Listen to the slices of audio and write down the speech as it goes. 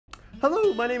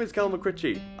Hello, my name is Calum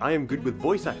Macritchie. I am good with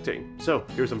voice acting, so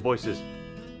here's some voices.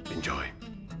 Enjoy.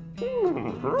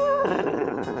 James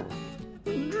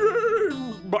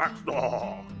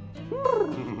Baxter!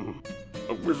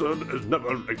 A wizard is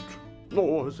never late,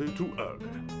 nor is he too early.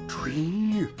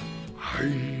 Tree, I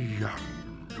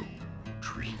am no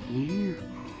tree.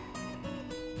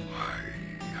 I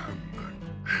am an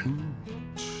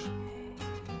ant.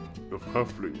 The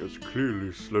halfling has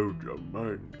clearly slowed your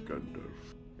mind, Gandalf.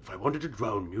 If I wanted to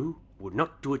drown you, would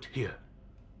not do it here.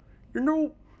 You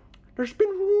know, there's been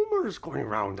rumors going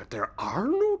around that there are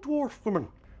no dwarf women.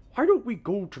 Why don't we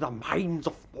go to the mines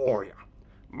of Moria?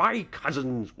 My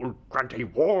cousins will grant a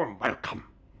warm welcome.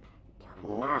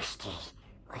 You're nasty.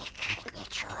 We can't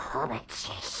let your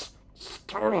hobbitses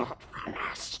steal it from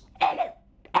us.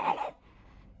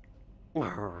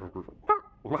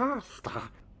 Master.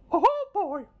 Oh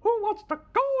boy, who wants to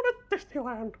go to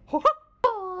Disneyland?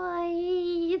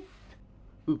 Boys!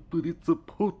 But it's a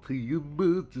potty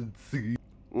emergency.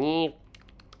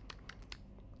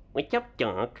 What's up,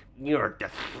 Doc? You're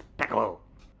despicable.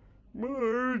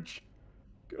 Marge,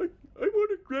 I want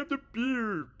to grab the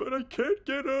beer, but I can't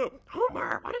get up.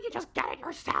 Homer, why don't you just get it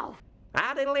yourself?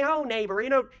 Ah, diddly-ho,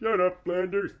 neighborino. Shut up,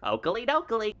 Flanders.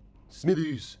 Oakley-dokley.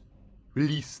 Smithers,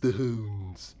 release the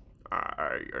hounds.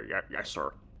 Yes,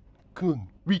 sir. Come on,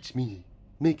 reach me.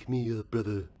 Make me a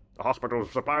brother. The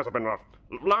hospital's supplies have been lost.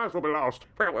 Lives will be lost.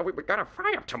 Well, we got a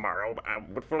fry up tomorrow,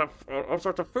 full of all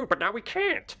sorts of food, but now we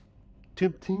can't.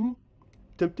 Tempting?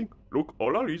 Tempting? Look,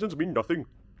 all our reasons mean nothing.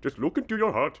 Just look into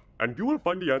your heart, and you will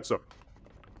find the answer.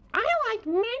 I like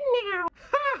men now.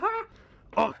 Ha ha.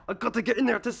 Oh, I've got to get in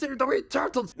there to save the wee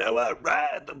turtles. Now I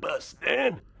ride the bus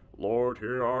then. Lord,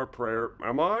 hear our prayer.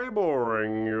 Am I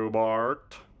boring you,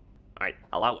 Bart?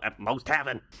 Hello, most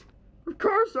heaven. Of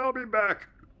course I'll be back.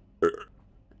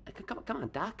 Come on,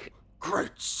 Doc.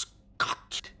 Great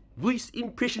Scott! Voice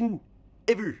impression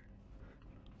ever.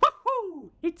 Woohoo!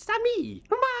 It's me,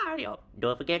 Mario.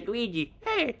 Don't forget Luigi.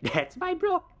 Hey, that's my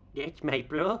bro. That's my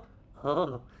bro.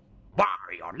 Oh.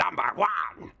 Mario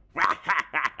 #1!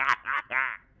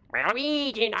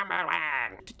 Luigi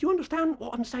 #1! Did you understand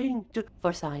what I'm saying?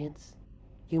 For science,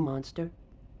 you monster.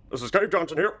 This is Dave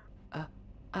Johnson here.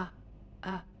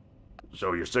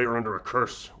 So you say you're under a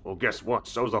curse. Well, guess what?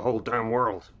 So's the whole damn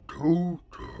world.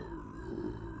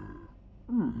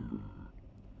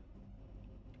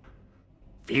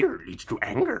 Fear leads to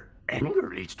anger. Anger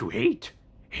leads to hate.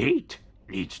 Hate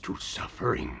leads to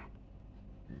suffering.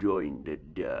 Join the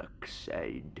dark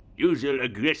side. Use your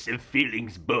aggressive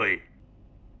feelings, boy.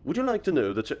 Would you like to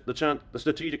know the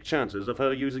strategic chances of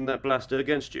her using that blaster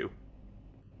against you?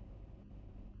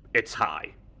 It's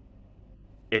high.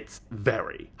 It's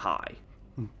very high.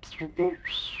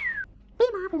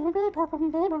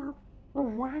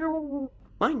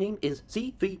 My name is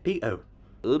C-3PO.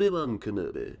 Obi-Wan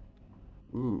Kenobi.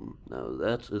 Now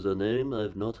that is a name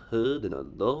I've not heard in a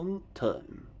long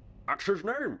time. That's his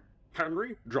name.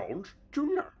 Henry Jones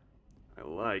Jr. I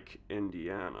like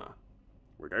Indiana.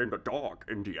 We named the dog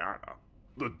Indiana.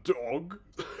 The dog?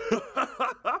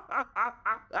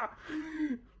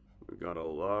 We got a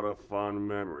lot of fond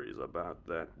memories about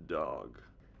that dog.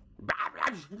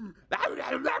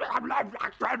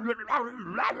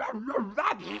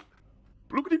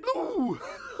 Bloopity blue!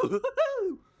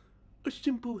 A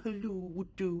simple hello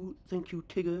would do, thank you,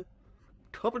 Tigger.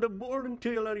 Top of the morning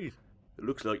to you, laddies. It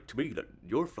looks like to me that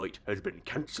your flight has been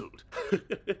cancelled.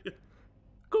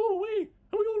 Go away,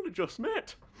 and we only just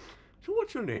met. So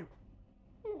what's your name?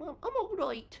 I'm all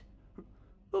right.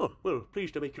 Oh, well,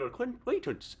 pleased to make your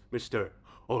acquaintance, Mr.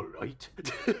 Alright.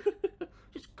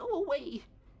 Just go away.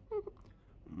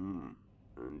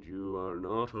 And you are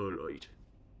not alright.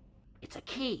 It's a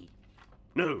key.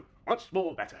 No, much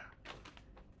more better.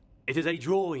 It is a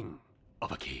drawing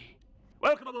of a key.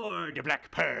 Welcome aboard the Black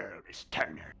Pearl, Miss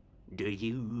Turner. Do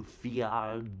you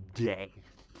fear death?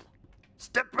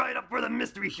 Step right up for the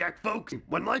Mystery Shack, folks.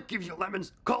 When life gives you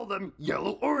lemons, call them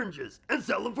yellow oranges and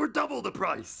sell them for double the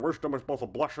price. Wisdom is both a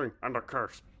blessing and a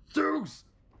curse. Zeus!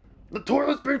 The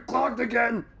toilet's been clogged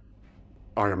again!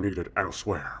 I am needed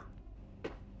elsewhere.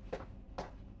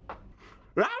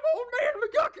 I'm old man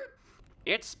McGucket.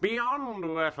 It's beyond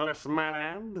worthless, my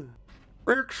land.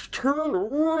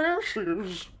 External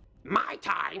ashes. My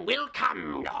time will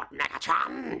come, Lord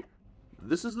Megatron.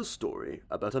 This is the story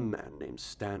about a man named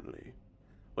Stanley.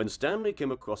 When Stanley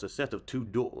came across a set of 2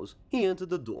 doors, he entered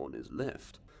the door on his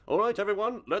left. All right,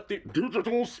 everyone, let the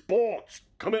digital sports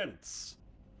commence.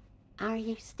 Are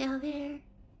you still there?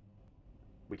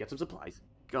 We get some supplies,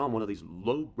 get on one of these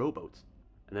low rowboats,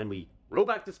 and then we row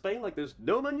back to Spain like there's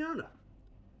no mañana.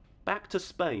 Back to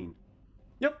Spain.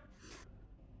 Yep,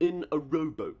 in a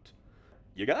rowboat.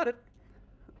 You got it.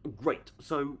 Great.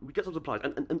 So we get some supplies,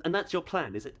 and that's your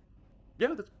plan, is it?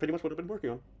 Yeah, that's pretty much what I've been working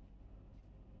on.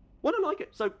 Well, I like it.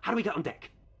 So how do we get on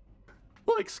deck?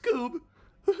 Like Scoob,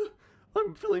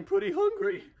 I'm feeling pretty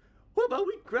hungry. What about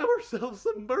we grab ourselves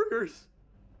some burgers?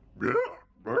 Yeah,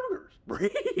 burgers.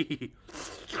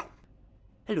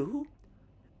 Hello?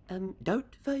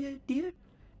 Doubtfire, dear?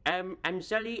 I'm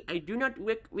sorry, I do not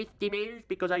work with the males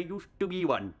because I used to be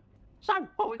one. So,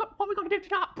 what we gonna do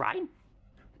tonight, Brian?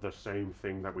 The same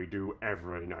thing that we do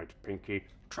every night, Pinky.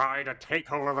 Try to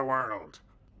take over the world.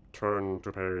 Turn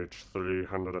to page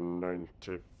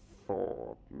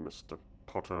 394, Mr.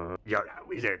 Potter. You're a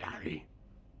wizard, Harry.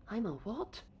 I'm a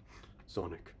what?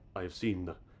 Sonic, I have seen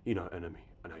the inner enemy,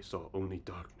 and I saw only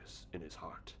darkness in his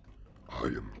heart. I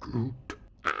am Groot.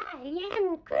 I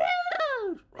am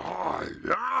Groot! I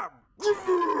am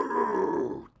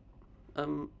Groot!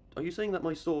 Are you saying that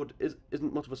my sword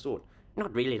isn't much of a sword?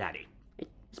 Not really, laddie.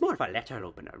 It's more of a letter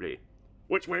opener, really.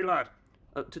 Which way, lad?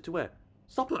 To where?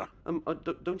 Supper.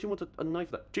 Don't you want a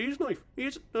knife there? Cheese knife.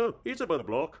 Here's it by the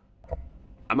block.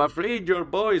 I'm afraid your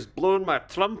boy's blown my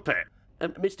trumpet.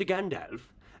 Mr. Gandalf,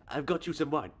 I've got you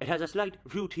some wine. It has a slight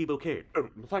fruity bouquet.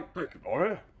 Thank you,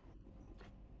 boy.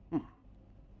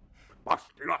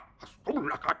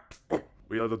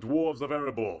 We are the dwarves of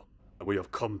Erebor, and we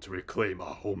have come to reclaim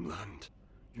our homeland.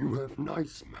 You have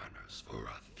nice manners for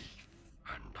a thief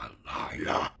and a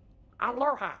liar.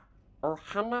 Aloha.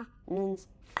 Ohana means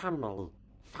family.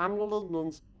 Family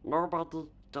means nobody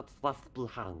gets left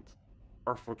behind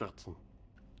or forgotten.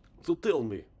 So tell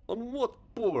me, on what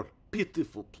poor,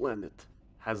 pitiful planet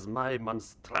has my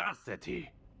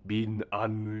monstrosity been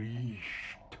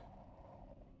unleashed?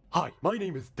 Hi, my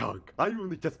name is Doug. I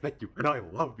only just met you, and I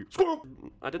love you. Squirrel!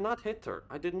 I did not hit her.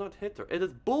 I did not hit her. It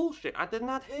is bullshit. I did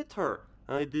not hit her.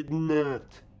 I did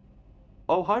not.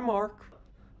 Oh, hi, Mark.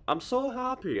 I'm so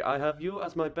happy I have you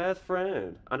as my best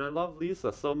friend, and I love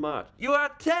Lisa so much. You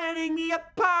are tearing me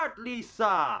apart,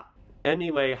 Lisa!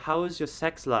 Anyway, how is your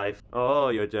sex life? Oh,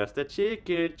 you're just a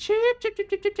chicken. Chip, chip, chip,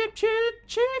 chip, chip, chip, chip,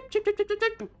 chip, chip, chip, chip,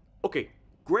 chip. Okay,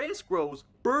 grass grows,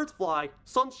 birds fly,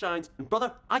 sun shines, and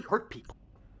brother, I hurt people.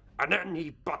 And then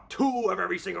he bought 2 of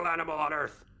every single animal on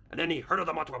Earth. And then he herded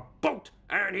them onto a boat,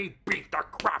 and he beat the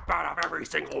crap out of every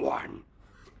single one.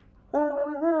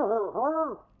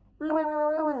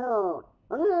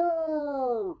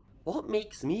 What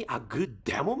makes me a good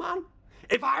demo man?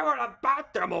 If I were a bad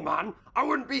demo man, I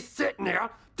wouldn't be sitting here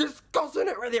discussing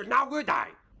it with you now, would I?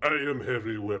 I am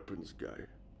heavy weapons guy.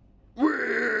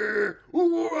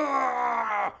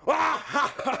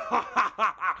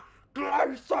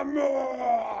 Play some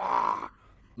more!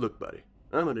 Look, buddy,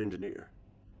 I'm an engineer,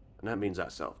 and that means I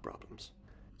solve problems.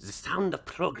 The sound of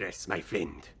progress, my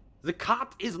friend. The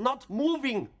cart is not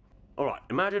moving! Alright,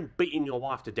 imagine beating your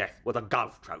wife to death with a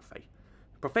golf trophy.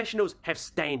 Professionals have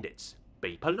standards.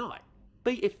 Be polite.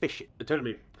 Be efficient. Tell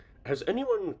me, has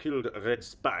anyone killed red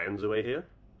spy on the way here?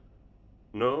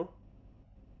 No?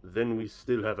 Then we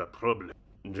still have a problem.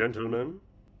 Gentlemen?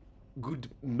 Good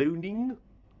morning?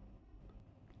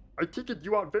 I take it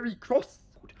you are very cross.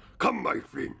 Come, my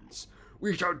friends.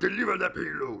 We shall deliver the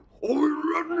payload, or we'll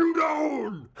run you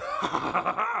down!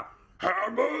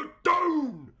 Hammer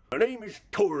down! My name is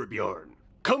Torbjorn.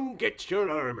 Come get your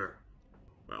armor.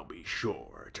 I'll be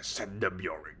sure to send them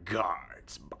your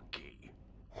regards, monkey.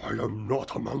 I am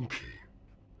not a monkey.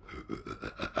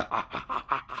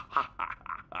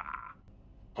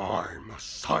 I'm a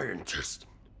scientist.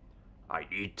 I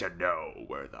need to know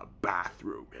where the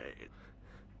bathroom is.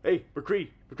 Hey,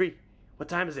 Macritchie, what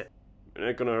time is it? It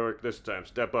ain't gonna work this time.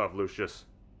 Step off, Lucius.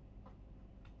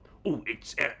 Oh,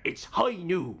 it's high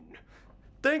noon.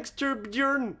 Thanks,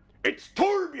 Torbjorn. It's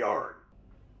Torbjorn!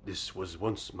 This was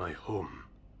once my home.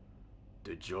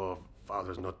 Did your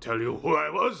fathers not tell you who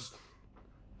I was?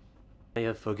 I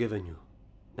have forgiven you.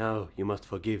 Now you must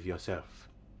forgive yourself.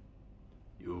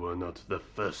 You were not the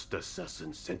first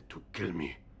assassin sent to kill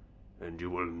me, and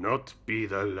you will not be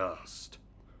the last.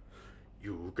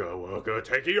 You go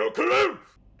taking your clue!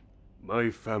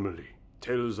 My family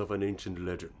tells of an ancient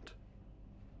legend.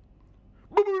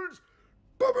 Bubbles!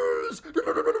 Bubbles!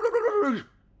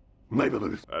 My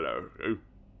bubbles. Hello.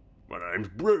 My name's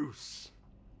Bruce.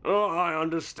 Oh, I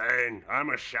understand. I'm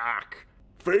a shark.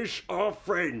 Fish are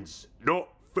friends, not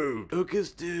food.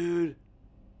 Lucas, dude.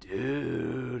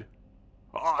 He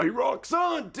rocks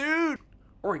on, dude.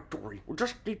 Alright, Dory, we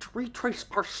just need to retrace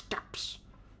our steps.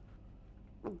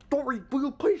 Dory, will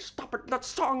you please stop it? That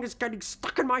song is getting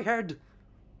stuck in my head.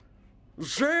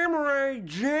 Samurai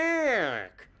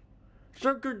Jack!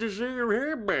 So good to see you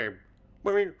here, babe.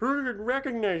 I mean, who didn't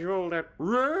recognize all that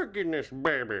ruggedness,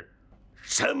 baby?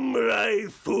 Samurai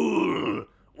fool!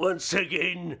 Once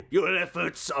again, your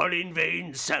efforts are in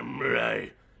vain, Samurai.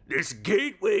 This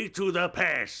gateway to the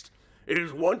past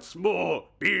is once more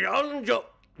beyond your...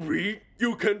 Reed,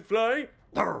 you can fly?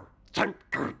 Now,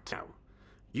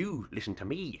 you listen to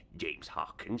me, James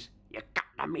Hawkins. You got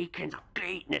the makings of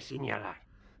greatness in your life.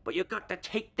 But you got to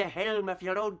take the helm of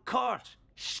your own course.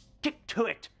 Stick to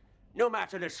it, no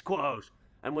matter the squalls.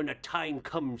 And when the time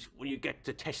comes when you get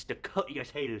to test the cut of your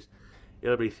tails,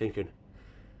 you'll be thinking,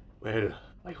 well,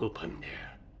 I hope I'm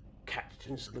there,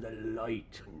 catching some of the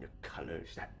light and the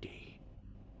colours that day.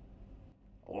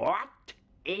 What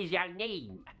is your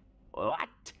name?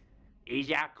 What is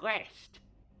your quest?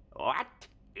 What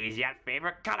is your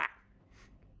favourite colour?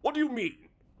 What do you mean?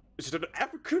 Is it an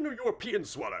African or European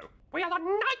swallow? We are the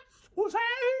knights, Jose!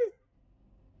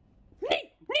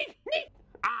 Neat!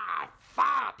 Ah,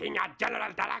 fart in your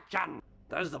general direction!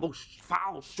 That is the most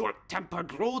foul,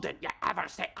 short-tempered rodent you ever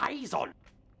set eyes on.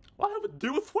 I have a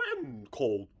dear friend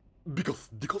called Because.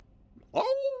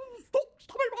 Oh, stop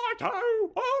stopping my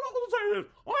toe! I'll say it!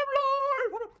 I'm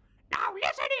live! Now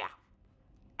listen here!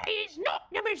 He is not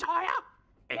the Messiah!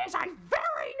 He is a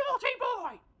very naughty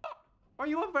boy! Are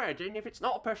you a virgin if it's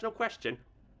not a personal question?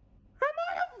 Am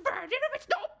I a virgin if it's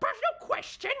not a personal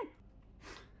question?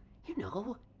 You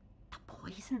know, the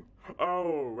poison.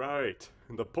 Oh, right.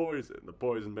 The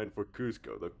poison meant for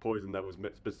Cusco. The poison that was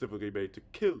specifically made to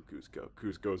kill Cusco.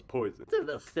 Cusco's poison. It's a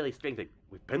little silly string thing.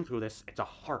 We've been through this. It's a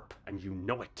harp, and you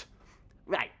know it.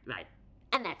 Right.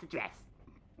 And that's a dress.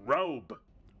 Robe.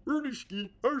 Ernieski,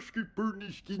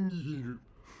 Bernieski, here.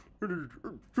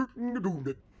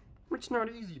 It's not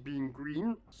easy being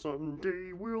green.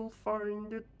 Someday we'll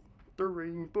find it. The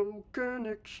rainbow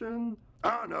connection.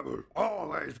 Animal,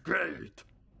 always great.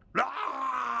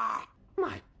 Ah!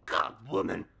 My God,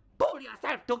 woman! Pull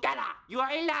yourself together! You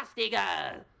are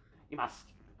Elastigirl! You must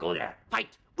go there,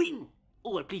 fight, win!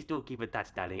 Oh, and please do keep in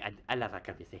touch, darling. I love our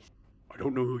conversation. I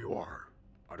don't know who you are.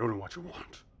 I don't know what you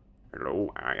want.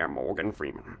 Hello, I am Morgan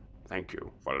Freeman. Thank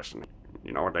you for listening.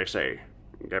 You know what they say,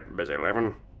 get busy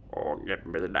living or get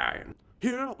busy dying.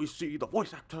 Here we see the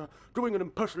voice actor doing an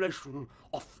impersonation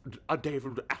of a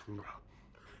David Attenborough.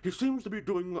 He seems to be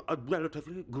doing a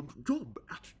relatively good job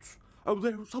at it,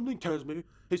 although something tells me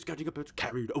he's getting a bit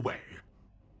carried away.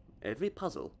 Every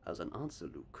puzzle has an answer,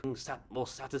 Luke. More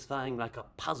satisfying like a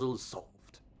puzzle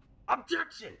solved.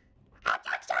 Objection!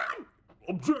 Objection!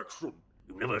 Objection!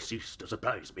 You never cease to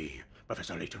surprise me,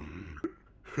 Professor Layton.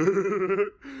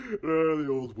 The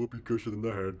old whoopee cushion in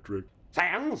the hand trick.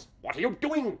 Sans, what are you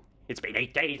doing? It's been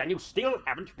 8 days and you still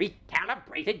haven't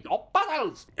recalibrated your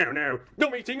puzzles! Oh no,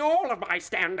 you're meeting all of my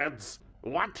standards!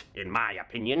 What? In my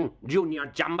opinion, Junior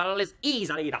Jumble is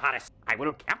easily the hottest. I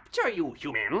will capture you,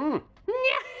 human!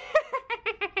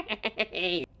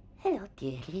 Hello,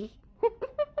 dearie.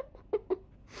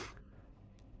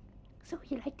 So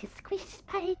you like to squish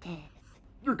spiders?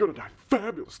 You're gonna die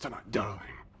fabulous tonight, darling.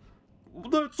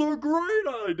 That's a great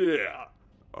idea!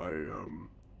 I,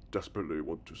 desperately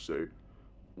want to say,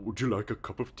 would you like a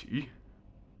cup of tea?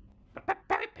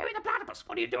 Perry the Platypus,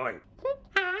 what are you doing?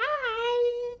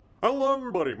 Hi! Hello,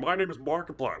 everybody. My name is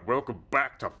Markiplier. Welcome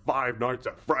back to Five Nights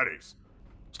at Freddy's.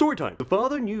 Storytime. The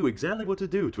father knew exactly what to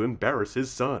do to embarrass his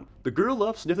son. The girl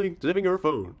loved sniffing her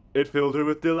phone. It filled her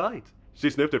with delight. She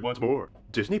sniffed it once more.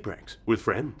 Disney pranks with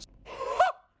friends.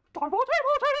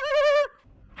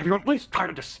 Have you at least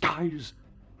tried a disguise?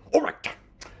 Alright,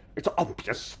 it's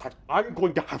obvious that I'm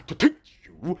going to have to teach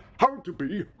you how to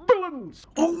be villains!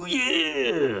 Oh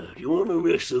yeah! You wanna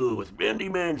wrestle with Randy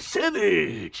Man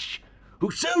Savage,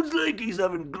 who sounds like he's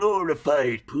having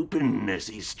glorified pooping as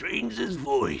he strains his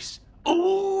voice.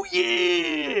 Oh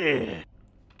yeah!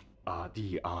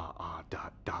 The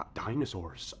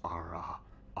dinosaurs are,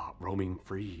 roaming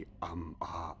free.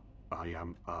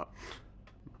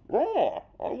 Oh,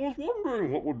 I was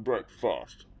wondering what would break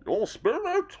first. Your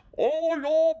spirit or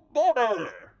your body?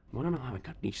 Wanna know how I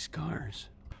got these scars?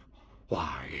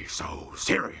 Why so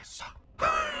serious?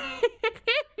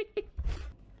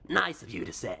 Nice of you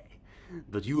to say,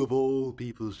 but you of all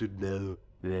people should know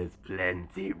there's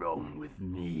plenty wrong with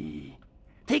me.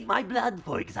 Take my blood,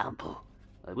 for example.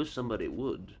 I wish somebody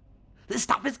would. This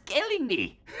stuff is killing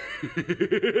me!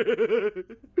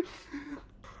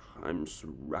 I'm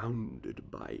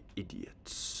surrounded by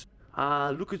idiots.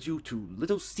 Look at you two,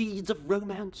 little seeds of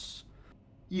romance.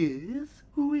 Yes?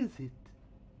 Who is it?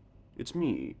 It's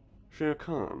me, Shere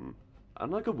Khan. I'd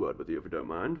like a word with you if you don't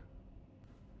mind.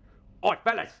 Oi,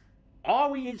 fellas!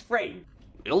 Are we his friends?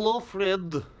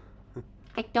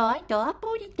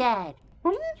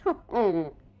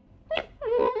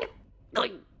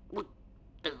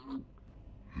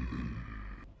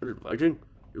 Fighting,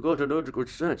 you got to good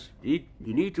sense. You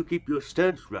need to keep your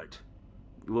stance right.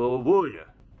 You are a warrior.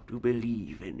 To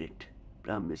believe in it.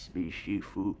 Promise me,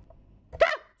 Shifu.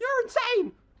 You're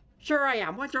insane! Sure I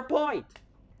am. What's your point?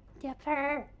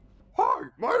 Dipper. Hi,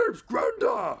 my name's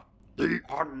Granda. They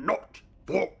are not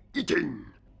for eating.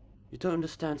 You don't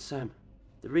understand, Sam.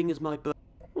 The ring is my birth.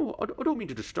 Oh, I don't mean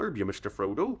to disturb you, Mr.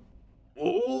 Frodo.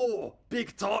 Oh,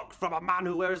 big talk from a man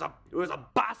who wears a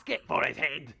basket for his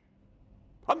head.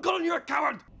 I'm calling you a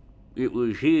coward. It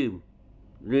was him.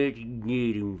 Let's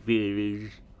get him,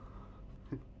 fellas.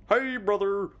 Hey,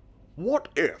 brother. What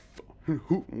if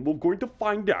we're going to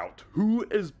find out who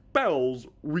is Belle's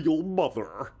real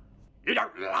mother? You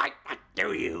don't like that,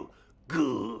 do you?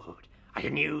 Good. I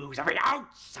can use every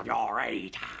ounce of your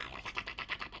rage.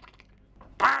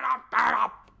 Turn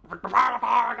up with the battle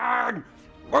again.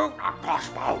 Move the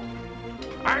crossbow.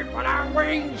 Aim for the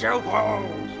wings, you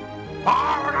fools.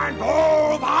 Forward and forward.